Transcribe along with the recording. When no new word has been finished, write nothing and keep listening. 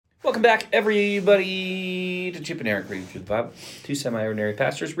Welcome back, everybody, to Chip and Eric reading through the Bible. Two semi-ordinary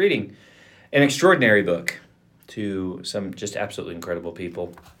pastors reading an extraordinary book to some just absolutely incredible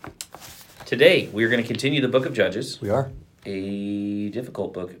people. Today, we're going to continue the book of Judges. We are. A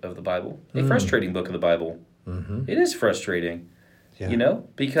difficult book of the Bible. A frustrating book of the Bible. Mm-hmm. It is frustrating, Yeah.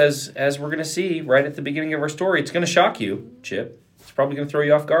 because as we're going to see right at the beginning of our story, it's going to shock you, Chip. It's probably going to throw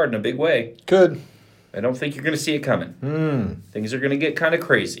you off guard in a big way. Good. I don't think you're going to see it coming. Things are going to get kind of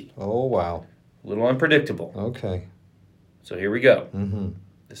crazy. Oh, wow. A little unpredictable. Okay. So here we go. Mm-hmm.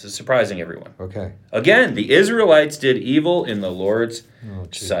 This is surprising everyone. Okay. Again, the Israelites did evil in the Lord's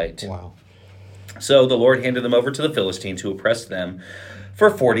sight. Wow. So the Lord handed them over to the Philistines, who oppressed them for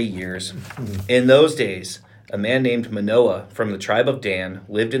 40 years. In those days, a man named Manoah from the tribe of Dan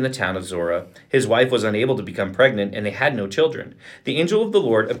lived in the town of Zorah. His wife was unable to become pregnant, and they had no children. The angel of the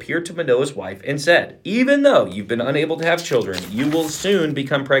Lord appeared to Manoah's wife and said, "Even though you've been unable to have children, you will soon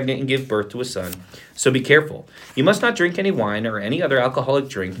become pregnant and give birth to a son. So be careful. You must not drink any wine or any other alcoholic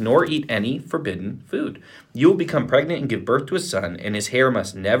drink, nor eat any forbidden food. You will become pregnant and give birth to a son, and his hair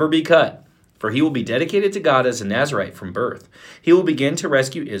must never be cut, for he will be dedicated to God as a Nazirite from birth. He will begin to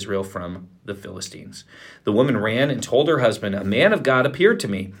rescue Israel from the Philistines." The woman ran and told her husband, "A man of God appeared to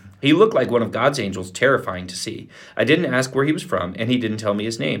me. He looked like one of God's angels, terrifying to see. I didn't ask where he was from, and he didn't tell me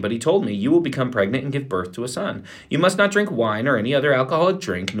his name, but he told me, 'You will become pregnant and give birth to a son. You must not drink wine or any other alcoholic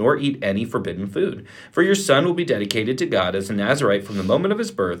drink, nor eat any forbidden food. For your son will be dedicated to God as a Nazirite from the moment of his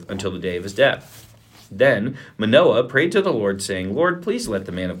birth until the day of his death.' Then Manoah prayed to the Lord, saying, 'Lord, please let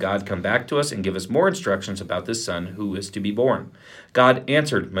the man of God come back to us and give us more instructions about this son who is to be born.' God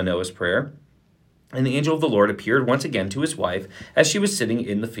answered Manoah's prayer, and the angel of the Lord appeared once again to his wife as she was sitting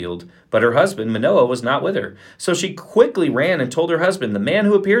in the field. But her husband, Manoah, was not with her. So she quickly ran and told her husband, 'The man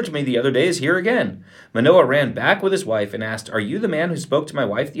who appeared to me the other day is here again.' Manoah ran back with his wife and asked, 'Are you the man who spoke to my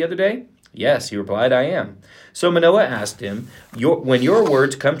wife the other day?' 'Yes,' he replied, 'I am.' So Manoah asked him, 'When your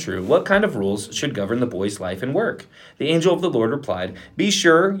words come true, what kind of rules should govern the boy's life and work?' The angel of the Lord replied, 'Be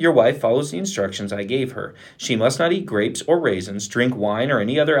sure your wife follows the instructions I gave her. She must not eat grapes or raisins, drink wine or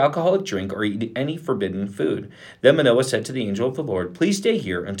any other alcoholic drink, or eat any forbidden food.' Then Manoah said to the angel of the Lord, 'Please stay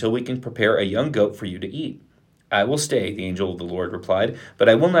here until we can prepare a young goat for you to eat.' 'I will stay,' the angel of the Lord replied, 'but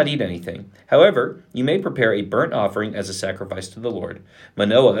I will not eat anything. However, you may prepare a burnt offering as a sacrifice to the Lord.'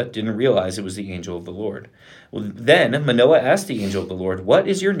 Manoah didn't realize it was the angel of the Lord. Then Manoah asked the angel of the Lord, 'What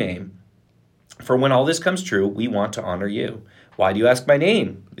is your name? For when all this comes true, we want to honor you.' 'Why do you ask my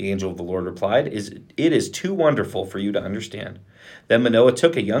name?' the angel of the Lord replied. 'It is too wonderful for you to understand.' Then Manoah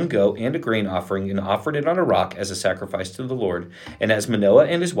took a young goat and a grain offering and offered it on a rock as a sacrifice to the Lord. And as Manoah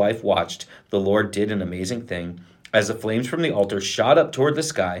and his wife watched, the Lord did an amazing thing. As the flames from the altar shot up toward the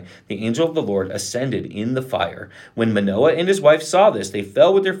sky, the angel of the Lord ascended in the fire. When Manoah and his wife saw this, they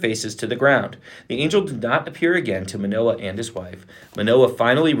fell with their faces to the ground. The angel did not appear again to Manoah and his wife. Manoah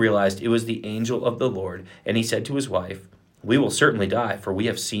finally realized it was the angel of the Lord, and he said to his wife, 'We will certainly die, for we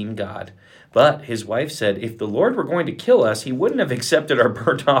have seen God.' But his wife said, 'If the Lord were going to kill us, he wouldn't have accepted our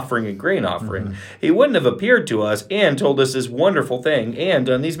burnt offering and grain offering. He wouldn't have appeared to us and told us this wonderful thing and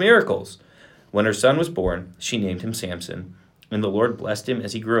done these miracles.' When her son was born, she named him Samson. And the Lord blessed him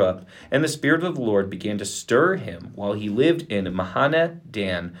as he grew up, and the Spirit of the Lord began to stir him while he lived in Mahaneh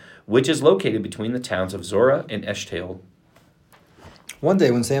Dan, which is located between the towns of Zorah and Eshtaol. One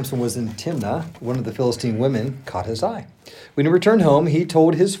day when Samson was in Timnah, one of the Philistine women caught his eye. When he returned home, he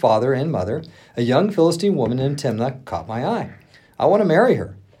told his father and mother, 'A young Philistine woman in Timnah caught my eye. I want to marry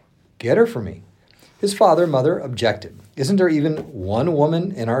her. Get her for me.' His father and mother objected. 'Isn't there even one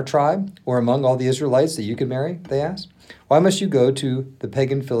woman in our tribe or among all the Israelites that you could marry?' they asked. 'Why must you go to the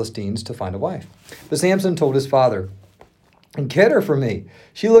pagan Philistines to find a wife?' But Samson told his father, 'Get her for me.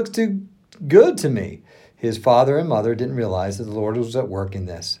 She looks too good to me.' His father and mother didn't realize that the Lord was at work in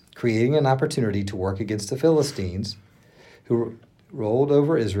this, creating an opportunity to work against the Philistines who rolled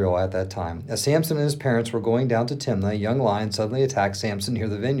over Israel at that time. As Samson and his parents were going down to Timnah, a young lion suddenly attacked Samson near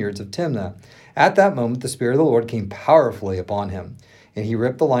the vineyards of Timnah. At that moment, the Spirit of the Lord came powerfully upon him, and he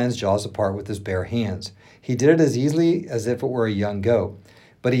ripped the lion's jaws apart with his bare hands. He did it as easily as if it were a young goat,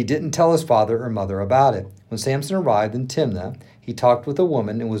 but he didn't tell his father or mother about it. When Samson arrived in Timnah, he talked with a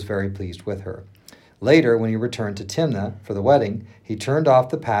woman and was very pleased with her. Later, when he returned to Timnah for the wedding, he turned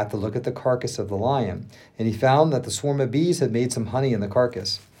off the path to look at the carcass of the lion, and he found that the swarm of bees had made some honey in the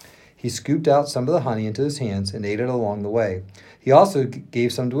carcass. He scooped out some of the honey into his hands and ate it along the way. He also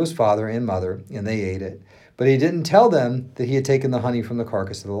gave some to his father and mother, and they ate it. But he didn't tell them that he had taken the honey from the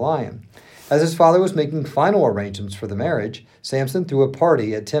carcass of the lion. As his father was making final arrangements for the marriage, Samson threw a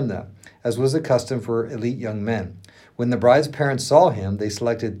party at Timnah, as was the custom for elite young men. When the bride's parents saw him, they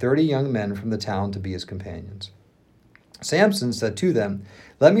selected 30 young men from the town to be his companions. Samson said to them,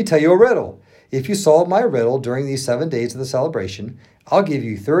 "Let me tell you a riddle. If you solve my riddle during these 7 days of the celebration, I'll give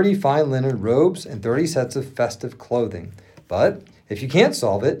you 30 fine linen robes and 30 sets of festive clothing. But if you can't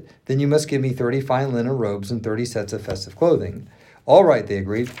solve it, then you must give me 30 fine linen robes and 30 sets of festive clothing." "All right," they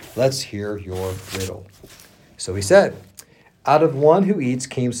agreed. "Let's hear your riddle." So he said, "Out of one who eats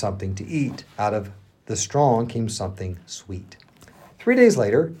came something to eat. Out of the strong came something sweet." 3 days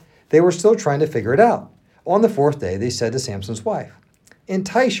later, they were still trying to figure it out. On the 4th day, they said to Samson's wife,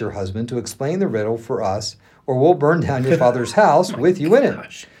 "Entice your husband to explain the riddle for us, or we'll burn down your father's house with you in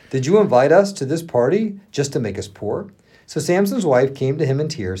it. Did you invite us to this party just to make us poor?" So Samson's wife came to him in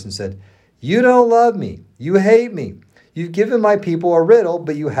tears and said, "You don't love me. You hate me. You've given my people a riddle,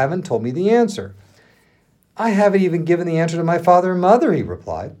 but you haven't told me the answer." "I haven't even given the answer to my father and mother," he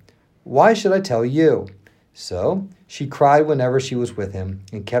replied. "Why should I tell you?" So she cried whenever she was with him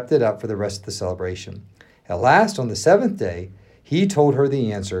and kept it up for the rest of the celebration. At last, on the 7th day, he told her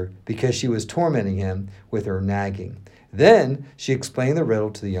the answer because she was tormenting him with her nagging. Then she explained the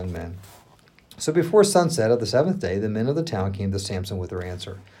riddle to the young men. So before sunset of the 7th day, the men of the town came to Samson with their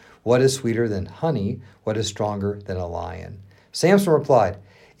answer. "What is sweeter than honey? What is stronger than a lion?" Samson replied,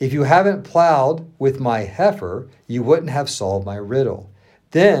 "If you haven't plowed with my heifer, you wouldn't have solved my riddle."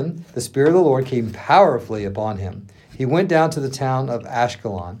 Then the Spirit of the Lord came powerfully upon him. He went down to the town of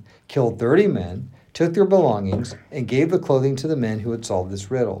Ashkelon, killed 30 men, took their belongings, and gave the clothing to the men who had solved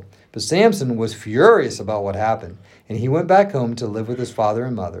this riddle. But Samson was furious about what happened, and he went back home to live with his father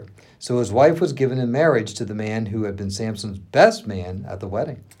and mother. So his wife was given in marriage to the man who had been Samson's best man at the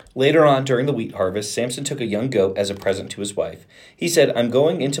wedding. Later on, during the wheat harvest, Samson took a young goat as a present to his wife. He said, "I'm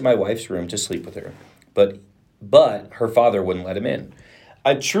going into my wife's room to sleep with her." But her father wouldn't let him in.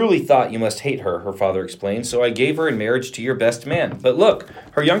 "I truly thought you must hate her," her father explained, "so I gave her in marriage to your best man. But look,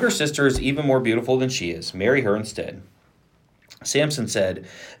 her younger sister is even more beautiful than she is. Marry her instead." Samson said,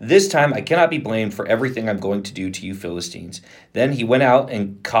 "This time I cannot be blamed for everything I'm going to do to you Philistines." Then he went out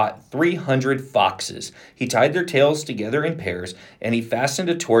and caught 300 foxes. He tied their tails together in pairs, and he fastened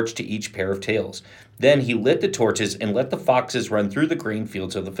a torch to each pair of tails. Then he lit the torches and let the foxes run through the grain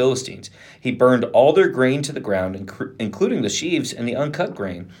fields of the Philistines. He burned all their grain to the ground, including the sheaves and the uncut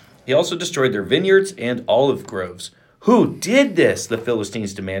grain. He also destroyed their vineyards and olive groves. "Who did this?" the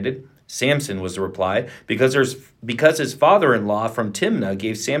Philistines demanded. "Samson," was the reply, because his father-in-law from Timnah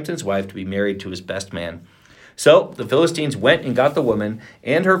gave Samson's wife to be married to his best man. So the Philistines went and got the woman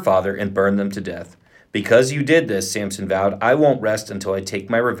and her father and burned them to death. "Because you did this," Samson vowed, "I won't rest until I take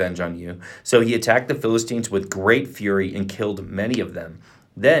my revenge on you." So he attacked the Philistines with great fury and killed many of them.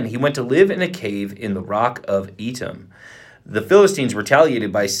 Then he went to live in a cave in the rock of Etam. The Philistines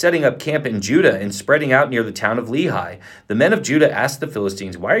retaliated by setting up camp in Judah and spreading out near the town of Lehi. The men of Judah asked the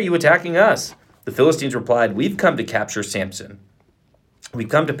Philistines, "Why are you attacking us?" The Philistines replied, "We've come to capture Samson. We've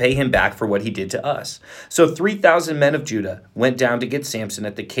come to pay him back for what he did to us." So 3,000 men of Judah went down to get Samson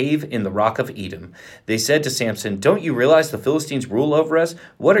at the cave in the rock of Edom. They said to Samson, "Don't you realize the Philistines rule over us?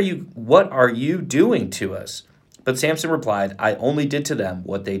 What are you doing to us?" But Samson replied, "I only did to them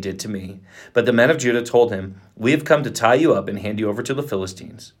what they did to me." But the men of Judah told him, "We have come to tie you up and hand you over to the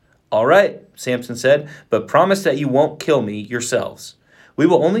Philistines." "All right," Samson said, "but promise that you won't kill me yourselves." "We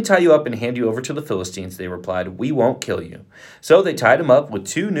will only tie you up and hand you over to the Philistines," they replied. "We won't kill you." So they tied him up with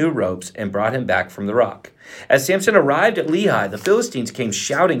 2 new ropes and brought him back from the rock. As Samson arrived at Lehi, the Philistines came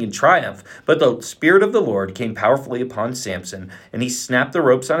shouting in triumph, but the Spirit of the Lord came powerfully upon Samson, and he snapped the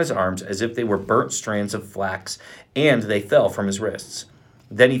ropes on his arms as if they were burnt strands of flax, and they fell from his wrists.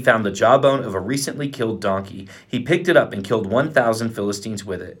 Then he found the jawbone of a recently killed donkey. He picked it up and killed 1,000 Philistines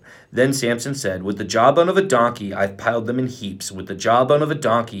with it. Then Samson said, "With the jawbone of a donkey, I've piled them in heaps. With the jawbone of a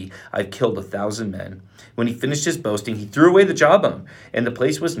donkey, I've killed 1,000 men." When he finished his boasting, he threw away the jawbone, and the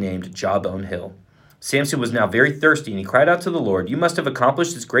place was named Jawbone Hill. Samson was now very thirsty, and he cried out to the Lord, "You must have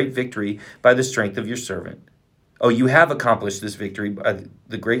accomplished this great victory by the strength of your servant. Oh, you have accomplished this victory by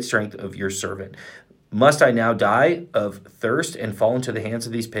the great strength of your servant. Must I now die of thirst and fall into the hands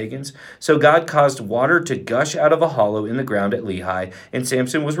of these pagans?" So God caused water to gush out of a hollow in the ground at Lehi, and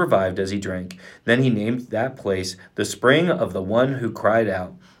Samson was revived as he drank. Then he named that place the spring of the one who cried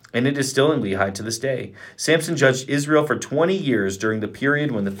out, and it is still in Lehi to this day. Samson judged Israel for 20 years during the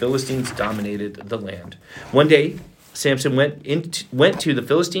period when the Philistines dominated the land. One day, Samson went to the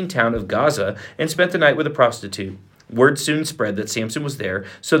Philistine town of Gaza and spent the night with a prostitute. Word soon spread that Samson was there,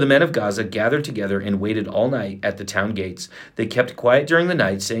 so the men of Gaza gathered together and waited all night at the town gates. They kept quiet during the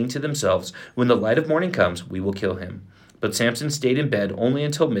night, saying to themselves, "When the light of morning comes, we will kill him." But Samson stayed in bed only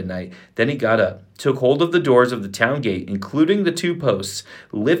until midnight. Then he got up, took hold of the doors of the town gate, including the 2 posts,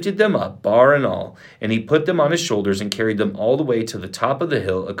 lifted them up, bar and all, and he put them on his shoulders and carried them all the way to the top of the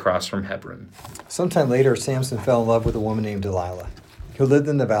hill across from Hebron. Sometime later, Samson fell in love with a woman named Delilah, who lived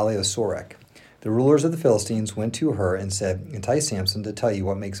in the valley of Sorek. The rulers of the Philistines went to her and said, "Entice Samson to tell you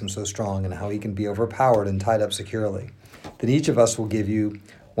what makes him so strong and how he can be overpowered and tied up securely. Then each of us will give you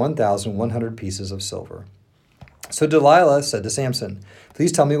 1,100 pieces of silver." So Delilah said to Samson,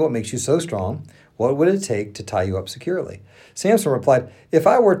 "Please tell me what makes you so strong. What would it take to tie you up securely?" Samson replied, "If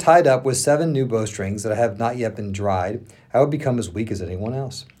I were tied up with 7 new bowstrings that have not yet been dried, I would become as weak as anyone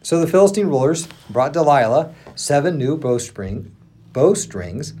else." So the Philistine rulers brought Delilah 7 new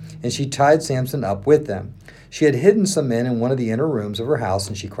bowstrings, and she tied Samson up with them. She had hidden some men in one of the inner rooms of her house,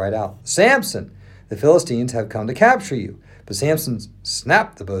 and she cried out, "Samson, the Philistines have come to capture you." But Samson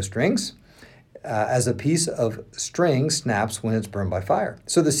snapped the bowstrings as a piece of string snaps when it's burned by fire.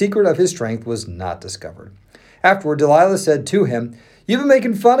 So the secret of his strength was not discovered. Afterward, Delilah said to him, "You've been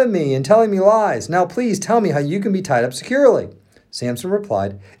making fun of me and telling me lies. Now please tell me how you can be tied up securely." Samson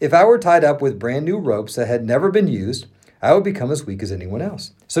replied, "If I were tied up with brand new ropes that had never been used, I would become as weak as anyone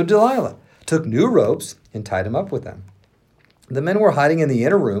else." So Delilah took new ropes and tied him up with them. The men were hiding in the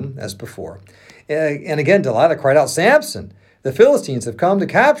inner room as before. And again, Delilah cried out, "Samson, the Philistines have come to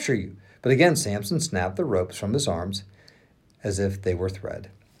capture you." But again, Samson snapped the ropes from his arms as if they were thread.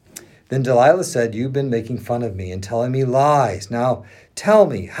 Then Delilah said, "You've been making fun of me and telling me lies. Now tell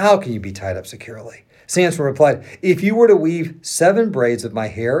me, how can you be tied up securely?" Samson replied, "If you were to weave 7 braids of my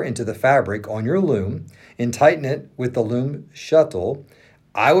hair into the fabric on your loom and tighten it with the loom shuttle,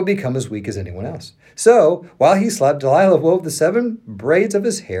 I would become as weak as anyone else." So while he slept, Delilah wove the 7 braids of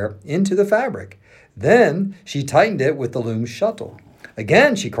his hair into the fabric. Then she tightened it with the loom shuttle.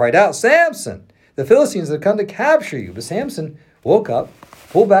 Again she cried out, "Samson, the Philistines have come to capture you." But Samson woke up,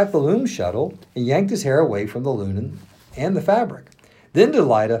 pulled back the loom shuttle, and yanked his hair away from the loom and the fabric. Then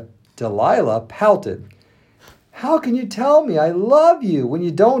Delilah pouted, "How can you tell me I love you when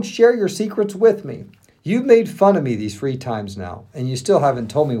you don't share your secrets with me? You've made fun of me these 3 times now, and you still haven't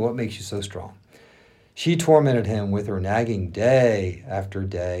told me what makes you so strong." She tormented him with her nagging day after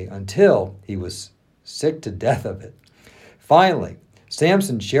day until he was sick to death of it. Finally,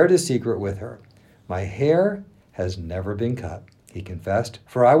 Samson shared his secret with her. "My hair has never been cut," he confessed,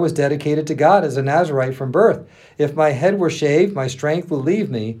 "for I was dedicated to God as a Nazirite from birth. If my head were shaved, my strength would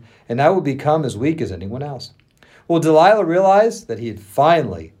leave me, and I would become as weak as anyone else." Well, Delilah realized that he had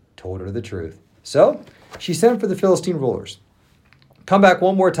finally told her the truth. So she sent for the Philistine rulers. "Come back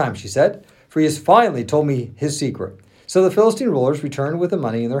one more time," she said, "for he has finally told me his secret." So the Philistine rulers returned with the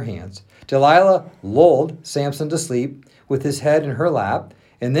money in their hands. Delilah lulled Samson to sleep with his head in her lap,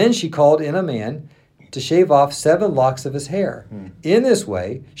 and then she called in a man to shave off 7 locks of his hair. In this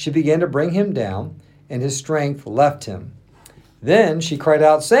way, she began to bring him down, and his strength left him. Then she cried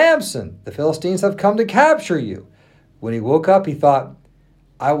out, "Samson, the Philistines have come to capture you." When he woke up, he thought,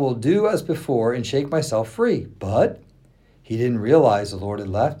 "I will do as before and shake myself free." But he didn't realize the Lord had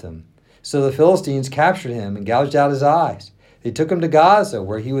left him. So the Philistines captured him and gouged out his eyes. They took him to Gaza,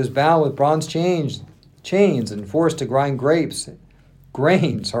 where he was bound with bronze chains and forced to grind grain,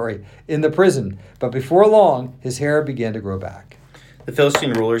 in the prison. But before long, his hair began to grow back. The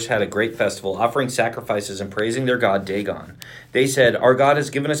Philistine rulers had a great festival, offering sacrifices and praising their god Dagon. They said, "Our God has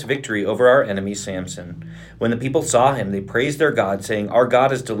given us victory over our enemy Samson." When the people saw him, they praised their God, saying, "Our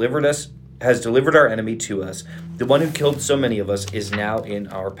God has delivered our enemy to us. The one who killed so many of us is now in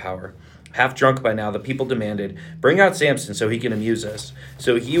our power." Half drunk by now, the people demanded, "Bring out Samson so he can amuse us."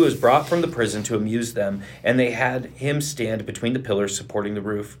 So he was brought from the prison to amuse them, and they had him stand between the pillars supporting the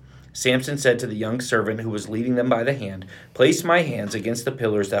roof. Samson said to the young servant who was leading them by the hand, "Place my hands against the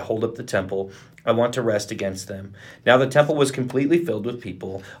pillars that hold up the temple. I want to rest against them." Now the temple was completely filled with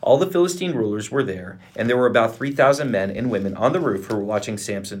people. All the Philistine rulers were there, and there were about 3,000 men and women on the roof who were watching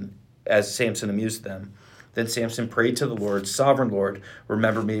Samson as Samson amused them. Then Samson prayed to the Lord, "Sovereign Lord,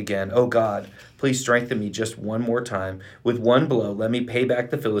 remember me again. O God, please strengthen me just one more time. With one blow, let me pay back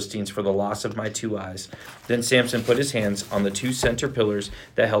the Philistines for the loss of my 2 eyes." Then Samson put his hands on the 2 center pillars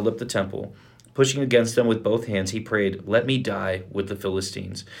that held up the temple. Pushing against them with both hands, he prayed, "Let me die with the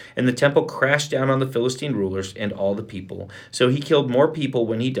Philistines." And the temple crashed down on the Philistine rulers and all the people. So he killed more people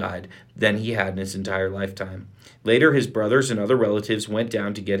when he died than he had in his entire lifetime. Later, his brothers and other relatives went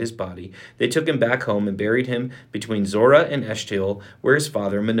down to get his body. They took him back home and buried him between Zorah and Eshtaol, where his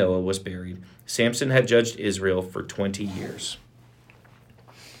father Manoah was buried. Samson had judged Israel for 20 years.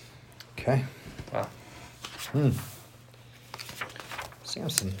 Okay. Wow.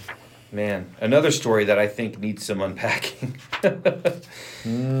 Samson. Man, another story that I think needs some unpacking.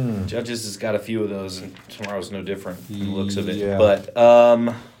 Judges has got a few of those, and tomorrow's no different from the looks of it. Yeah. But,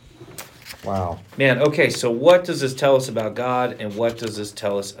 Wow. man, okay, so what does this tell us about God, and what does this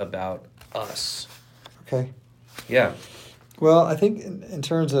tell us about us? Okay. Yeah. Well, I think in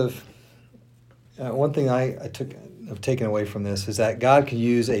terms of one thing I've taken away from this is that God can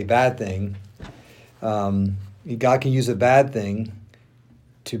use a bad thing. God can use a bad thing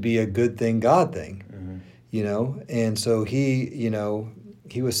to be a good thing, God thing. And so he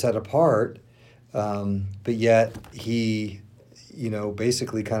was set apart, but yet he,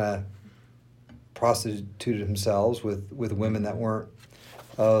 basically kind of prostituted himself with women that weren't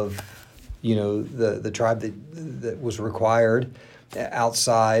of, the tribe that was required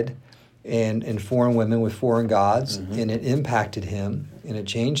outside, and foreign women with foreign gods, and it impacted him and it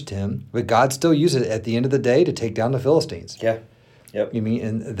changed him. But God still used it at the end of the day to take down the Philistines. Yeah. Yep.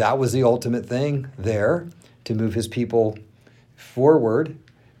 And that was the ultimate thing there, to move his people forward,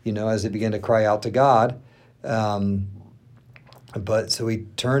 as they began to cry out to God. But so he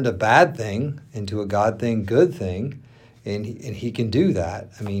turned a bad thing into a God thing, good thing, and he can do that.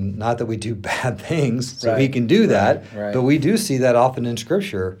 I mean, not that we do bad things, so he can do that, but we do see that often in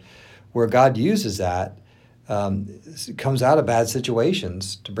Scripture, where God uses that. It comes out of bad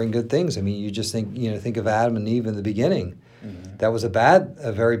situations to bring good things. I mean, you just think of Adam and Eve in the beginning. That was a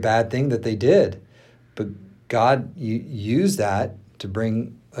very bad thing that they did, but God used that to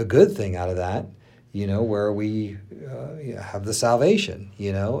bring a good thing out of that, where we have the salvation,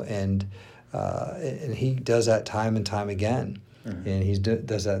 and he does that time and time again. And he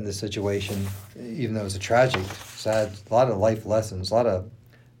does that in this situation, even though it's a tragic, sad, a lot of life lessons, a lot of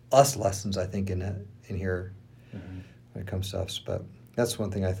us lessons, I think, in here when it comes to us. But that's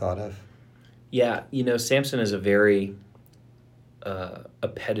one thing I thought of. Yeah, Samson is a very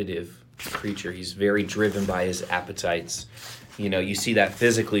appetitive creature. He's very driven by his appetites. You see that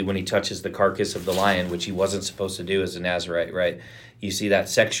physically when he touches the carcass of the lion, which he wasn't supposed to do as a Nazirite, right? You see that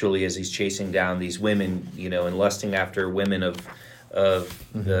sexually as he's chasing down these women, and lusting after women of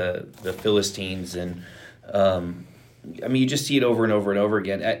the Philistines. And you just see it over and over and over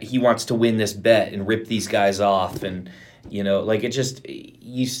again. He wants to win this bet and rip these guys off. And,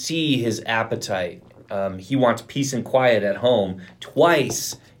 you see his appetite. He wants peace and quiet at home.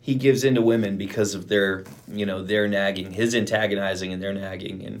 Twice he gives in to women because of their nagging, his antagonizing and their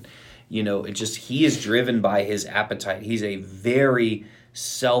nagging. And, he is driven by his appetite. He's a very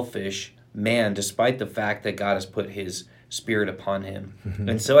selfish man, despite the fact that God has put his spirit upon him.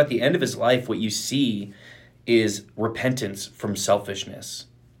 And so at the end of his life, what you see is repentance from selfishness.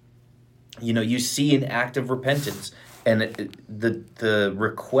 You see an act of repentance, and the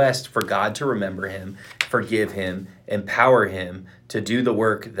request for God to remember him, forgive him, empower him to do the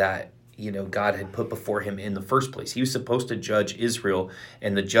work that God had put before him in the first place. He was supposed to judge Israel,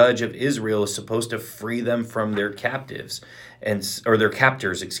 and the judge of Israel is supposed to free them from their captives, or their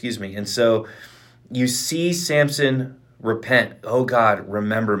captors, excuse me. And so you see Samson repent. Oh God,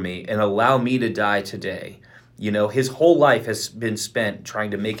 remember me and allow me to die today. His whole life has been spent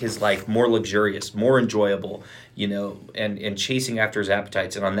trying to make his life more luxurious, more enjoyable, and chasing after his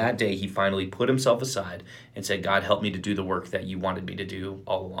appetites. And on that day, he finally put himself aside and said, God, help me to do the work that you wanted me to do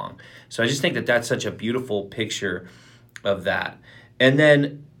all along. So I just think that that's such a beautiful picture of that. And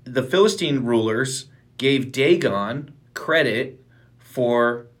then the Philistine rulers gave Dagon credit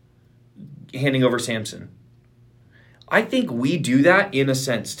for handing over Samson. I think we do that in a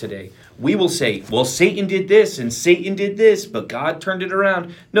sense today. We will say, well, Satan did this and Satan did this, but God turned it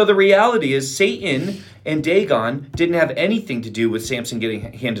around. No, the reality is Satan and Dagon didn't have anything to do with Samson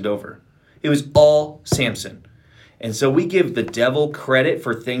getting handed over. It was all Samson. And so we give the devil credit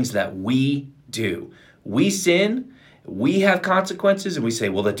for things that we do. We sin, we have consequences, and we say,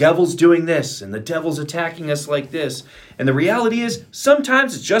 well, the devil's doing this and the devil's attacking us like this. And the reality is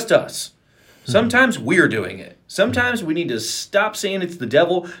sometimes it's just us. Sometimes we're doing it. Sometimes we need to stop saying it's the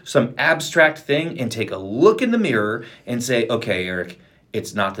devil, some abstract thing, and take a look in the mirror and say, okay, Eric,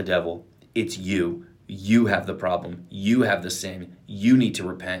 it's not the devil. It's you. You have the problem. You have the sin. You need to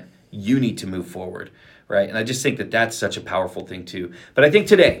repent. You need to move forward, right? And I just think that that's such a powerful thing too. But I think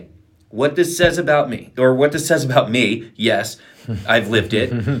today, what this says about me, yes, I've lived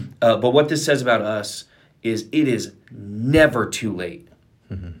it, but what this says about us is it is never too late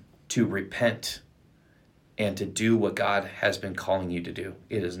to repent and to do what God has been calling you to do.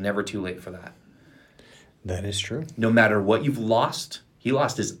 It is never too late for that. That is true. No matter what you've lost, he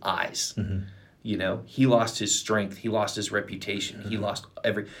lost his eyes. He lost his strength. He lost his reputation. He lost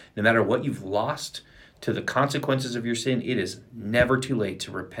no matter what you've lost, to the consequences of your sin, it is never too late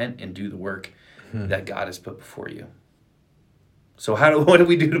to repent and do the work that God has put before you. So what do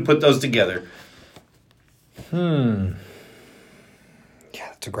we do to put those together? Yeah,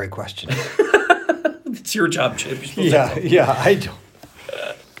 that's a great question. It's your job, Chip. You're supposed to Yeah.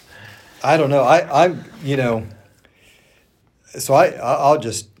 I don't know. I'm so I'll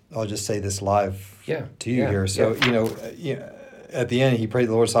just say this live to you here. So at the end he prayed,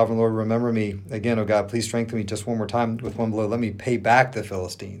 "The Lord, sovereign Lord, remember me again, oh God, please strengthen me just one more time with one blow. Let me pay back the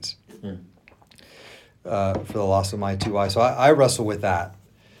Philistines for the loss of my 2 eyes." So I wrestle with that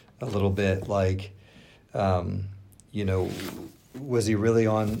a little bit, like, was he really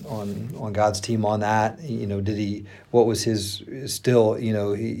on God's team on that? Did he? What was his still? What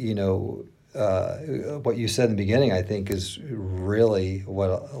you said in the beginning, I think, is really what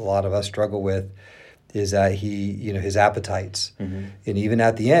a lot of us struggle with, is that his appetites, and even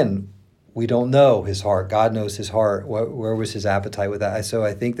at the end, we don't know his heart. God knows his heart. Where was his appetite with that? So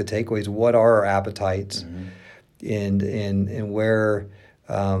I think the takeaway is, what are our appetites, and where.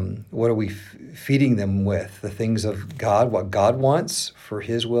 What are we feeding them with? The things of God, what God wants for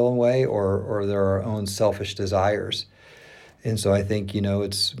his will and way, or there are our own selfish desires? And so I think,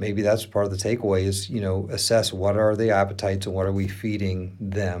 it's maybe that's part of the takeaway is, assess what are the appetites and what are we feeding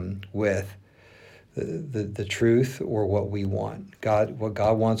them with? The truth or what we want? What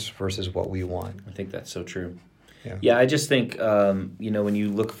God wants versus what we want. I think that's so true. Yeah, I just think, when you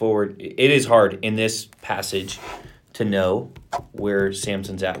look forward, it is hard in this passage to know where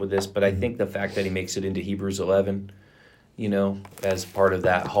Samson's at with this, but I think the fact that he makes it into Hebrews 11, as part of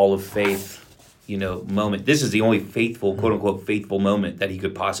that hall of faith, moment. This is the only faithful, quote unquote, faithful moment that he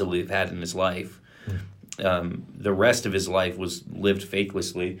could possibly have had in his life. The rest of his life was lived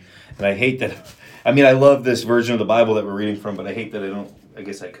faithlessly. And I hate that, I love this version of the Bible that we're reading from, but I hate that I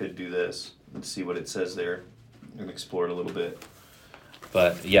guess I could do this and see what it says there and explore it a little bit.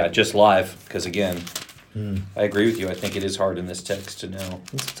 But yeah, just live, because again, I agree with you. I think it is hard in this text to know.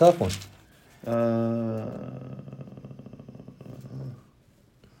 It's a tough one.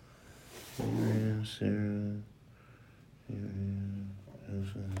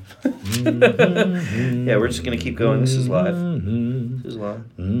 Yeah, we're just going to keep going. This is live. This is live.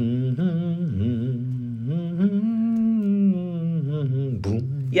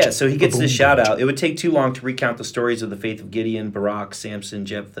 Yeah, so he gets this shout out. It would take too long to recount the stories of the faith of Gideon, Barak, Samson,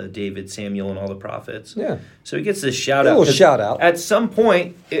 Jephthah, David, Samuel, and all the prophets. Yeah. So he gets this shout out. A little shout out. At some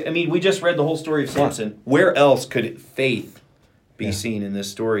point, we just read the whole story of Samson. Where else could faith be seen in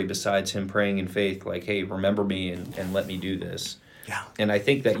this story besides him praying in faith, like, hey, remember me and let me do this? Yeah. And I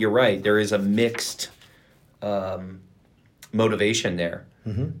think that you're right. There is a mixed motivation there.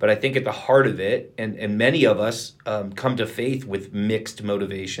 But I think at the heart of it, and many of us come to faith with mixed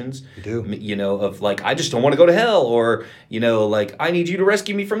motivations. We do. Of like, I just don't want to go to hell, or, like, I need you to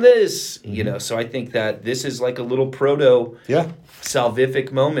rescue me from this. So I think that this is like a little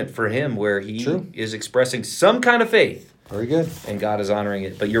salvific moment for him where he is expressing some kind of faith. Very good. And God is honoring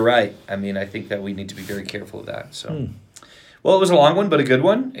it. But you're right. I think that we need to be very careful of that. So. Well, it was a long one, but a good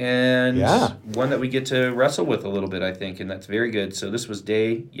one, and one that we get to wrestle with a little bit, I think, and that's very good. So this was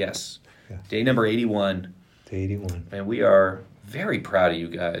day number 81. Day 81. And we are very proud of you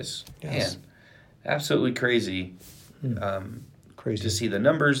guys. Yes. Man, absolutely crazy. Crazy to see the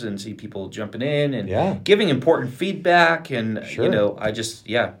numbers and see people jumping in and giving important feedback, and it's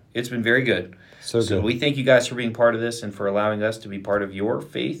been very good. So good. We thank you guys for being part of this and for allowing us to be part of your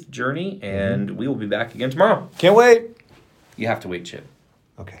faith journey, and we will be back again tomorrow. Can't wait. You have to wait, Chip.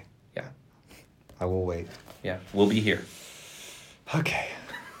 Okay. Yeah. I will wait. Yeah, we'll be here. Okay.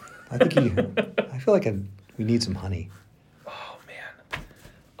 I feel like we need some honey. Oh man,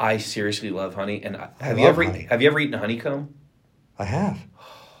 I seriously love honey. And have you ever eaten honeycomb? I have.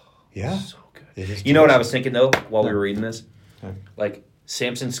 Yeah. So good. It is. You know what I was thinking though while we were reading this? Like,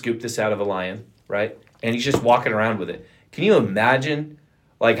 Samson scooped this out of a lion, right? And he's just walking around with it. Can you imagine,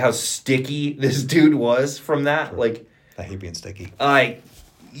 like, how sticky this dude was from that? Sure. Like, I hate being sticky. I'm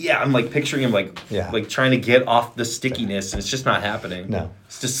like picturing him like trying to get off the stickiness, and it's just not happening. No.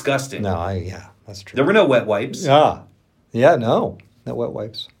 It's disgusting. No, that's true. There were no wet wipes. No wet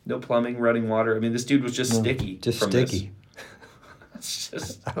wipes. No plumbing, running water. This dude was just sticky. Just from sticky. It's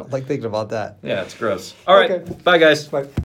just... I don't like thinking about that. Yeah, it's gross. All right. Okay. Bye, guys. Bye.